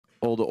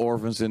all the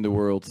orphans in the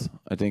world.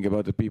 I think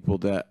about the people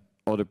that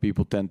other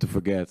people tend to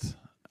forget.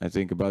 I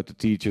think about the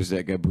teachers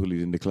that get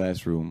bullied in the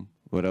classroom.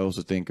 But I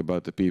also think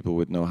about the people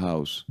with no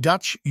house.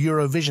 Dutch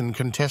Eurovision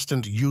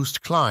contestant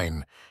Joost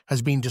Klein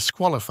has been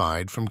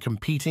disqualified from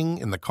competing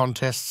in the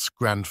contest's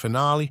grand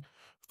finale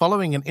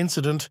following an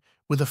incident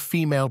with a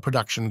female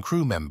production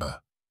crew member.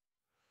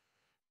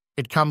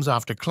 It comes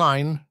after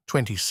Klein,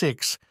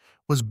 26,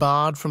 was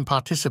barred from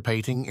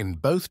participating in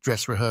both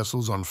dress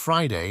rehearsals on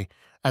Friday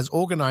as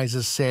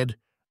organisers said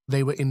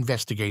they were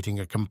investigating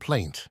a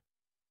complaint.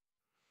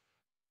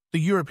 The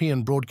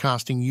European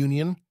Broadcasting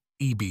Union,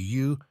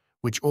 EBU,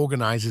 which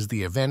organises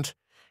the event,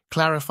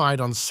 clarified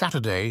on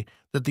Saturday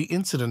that the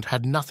incident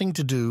had nothing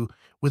to do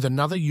with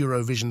another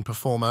Eurovision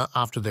performer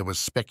after there was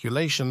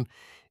speculation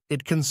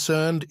it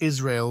concerned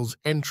Israel's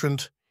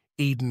entrant,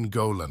 Eden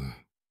Golan.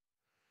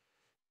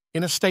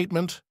 In a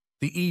statement,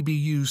 the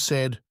EBU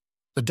said,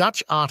 "The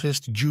Dutch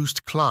artist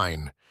Joost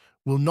Klein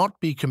will not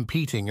be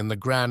competing in the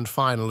grand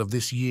final of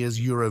this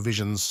year's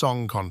Eurovision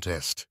Song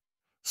Contest.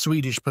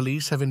 Swedish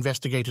police have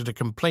investigated a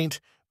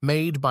complaint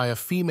made by a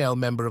female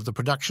member of the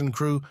production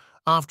crew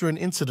after an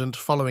incident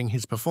following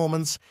his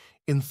performance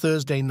in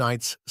Thursday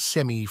night's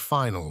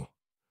semi-final.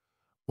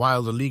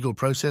 While the legal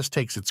process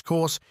takes its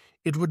course,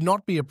 it would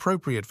not be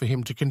appropriate for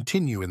him to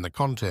continue in the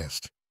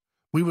contest.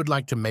 We would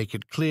like to make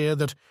it clear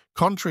that,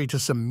 contrary to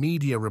some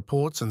media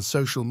reports and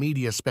social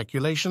media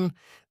speculation,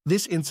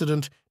 this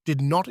incident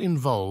did not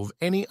involve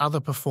any other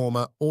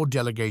performer or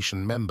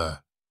delegation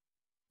member.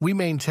 We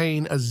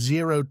maintain a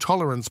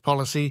zero-tolerance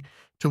policy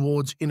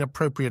towards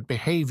inappropriate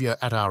behavior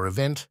at our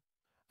event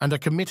and are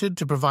committed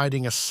to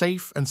providing a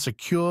safe and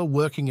secure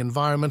working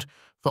environment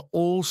for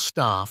all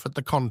staff at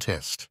the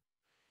contest.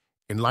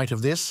 In light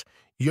of this,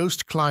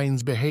 Joost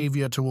Klein's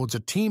behavior towards a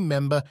team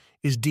member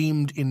is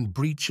deemed in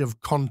breach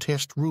of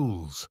contest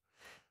rules.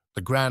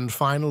 The grand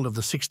final of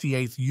the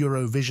 68th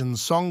Eurovision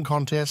Song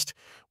Contest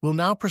will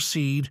now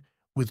proceed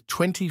with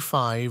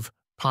 25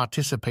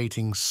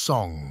 participating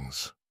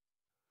songs.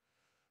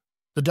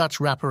 The Dutch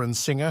rapper and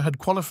singer had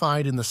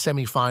qualified in the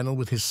semi-final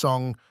with his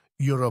song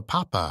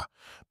Europapa,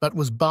 but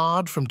was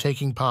barred from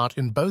taking part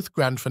in both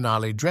grand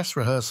finale dress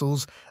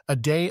rehearsals a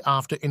day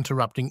after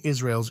interrupting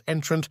Israel's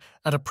entrant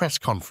at a press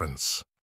conference.